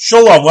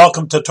Shalom,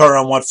 welcome to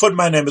Torah on One Foot.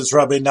 My name is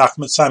Rabbi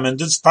Nachman Simon.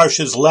 This parsha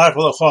is Lech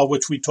Lecha,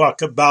 which we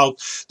talk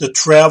about the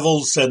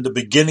travels and the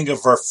beginning of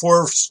our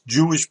fourth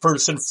Jewish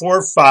person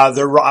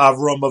forefather,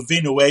 Avram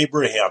Avinu,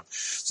 Abraham.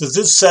 So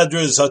this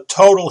Sedra is a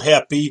total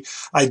happy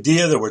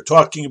idea that we're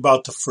talking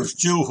about the first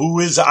Jew,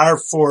 who is our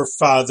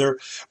forefather.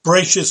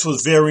 Bereshis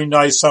was very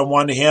nice on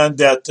one hand,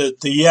 that at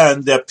the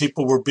end that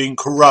people were being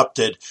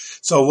corrupted,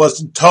 so it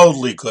wasn't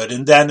totally good.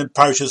 And then in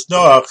Parshas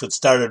Noach, it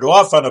started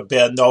off on a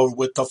bad note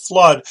with the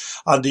flood.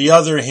 On the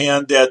other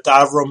hand, that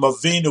Avram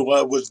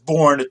Avinu was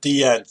born at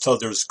the end. So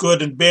there's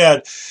good and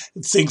bad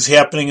things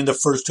happening in the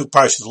first two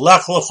parshas.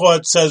 Lech Lecha,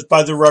 it says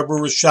by the Rebbe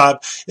Rashab,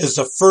 is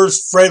the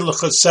first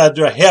Freiliche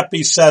Sedra,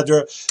 happy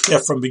Sedra,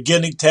 that from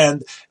beginning to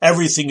end,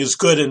 everything is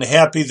good and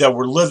happy, that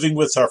we're living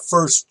with our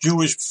first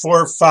Jewish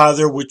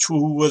forefather,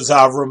 who was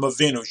Avram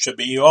Avinu. Should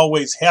be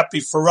always happy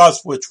for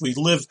us, which we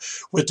live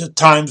with the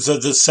times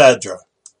of the Sedra.